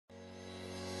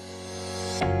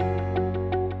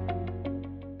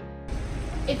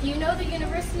If you know the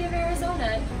University of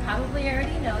Arizona, you probably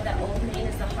already know that Old Main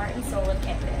is the heart and soul of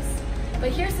campus.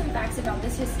 But here's some facts about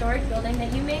this historic building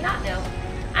that you may not know.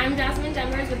 I'm Jasmine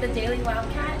Demers with the Daily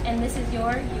Wildcat, and this is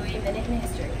your UA Minute in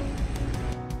History.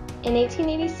 In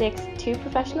 1886, two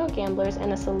professional gamblers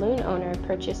and a saloon owner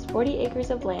purchased 40 acres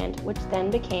of land, which then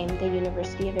became the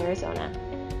University of Arizona.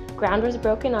 Ground was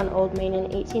broken on Old Main in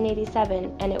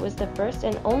 1887, and it was the first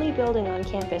and only building on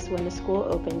campus when the school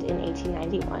opened in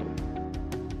 1891.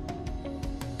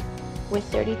 With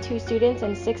 32 students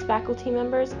and 6 faculty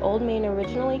members, Old Main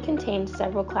originally contained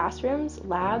several classrooms,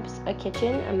 labs, a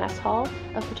kitchen, a mess hall,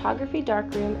 a photography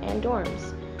darkroom, and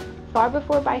dorms. Far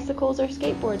before bicycles or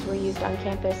skateboards were used on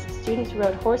campus, students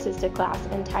rode horses to class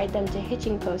and tied them to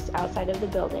hitching posts outside of the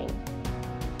building.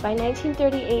 By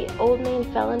 1938, Old Main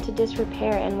fell into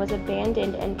disrepair and was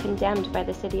abandoned and condemned by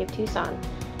the city of Tucson.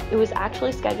 It was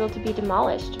actually scheduled to be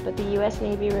demolished, but the U.S.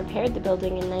 Navy repaired the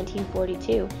building in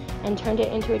 1942 and turned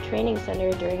it into a training center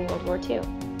during World War II.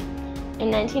 In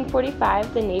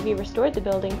 1945, the Navy restored the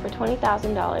building for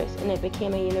 $20,000 and it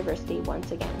became a university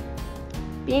once again.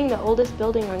 Being the oldest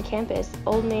building on campus,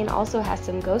 Old Main also has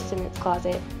some ghosts in its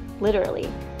closet,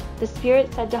 literally. The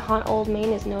spirit said to haunt Old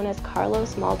Main is known as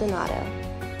Carlos Maldonado.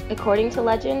 According to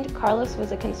legend, Carlos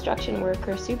was a construction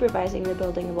worker supervising the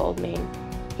building of Old Main.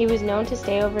 He was known to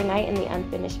stay overnight in the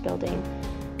unfinished building.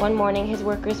 One morning, his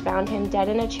workers found him dead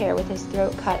in a chair with his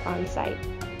throat cut on site.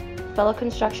 Fellow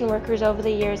construction workers over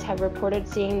the years have reported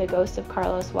seeing the ghost of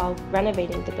Carlos while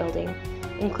renovating the building,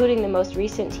 including the most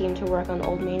recent team to work on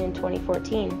Old Main in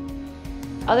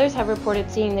 2014. Others have reported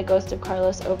seeing the ghost of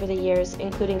Carlos over the years,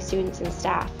 including students and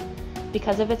staff.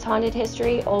 Because of its haunted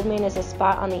history, Old Main is a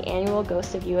spot on the annual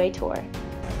Ghosts of UA tour.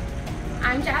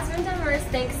 I'm Jasmine Demers.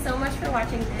 Thanks so much for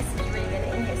watching this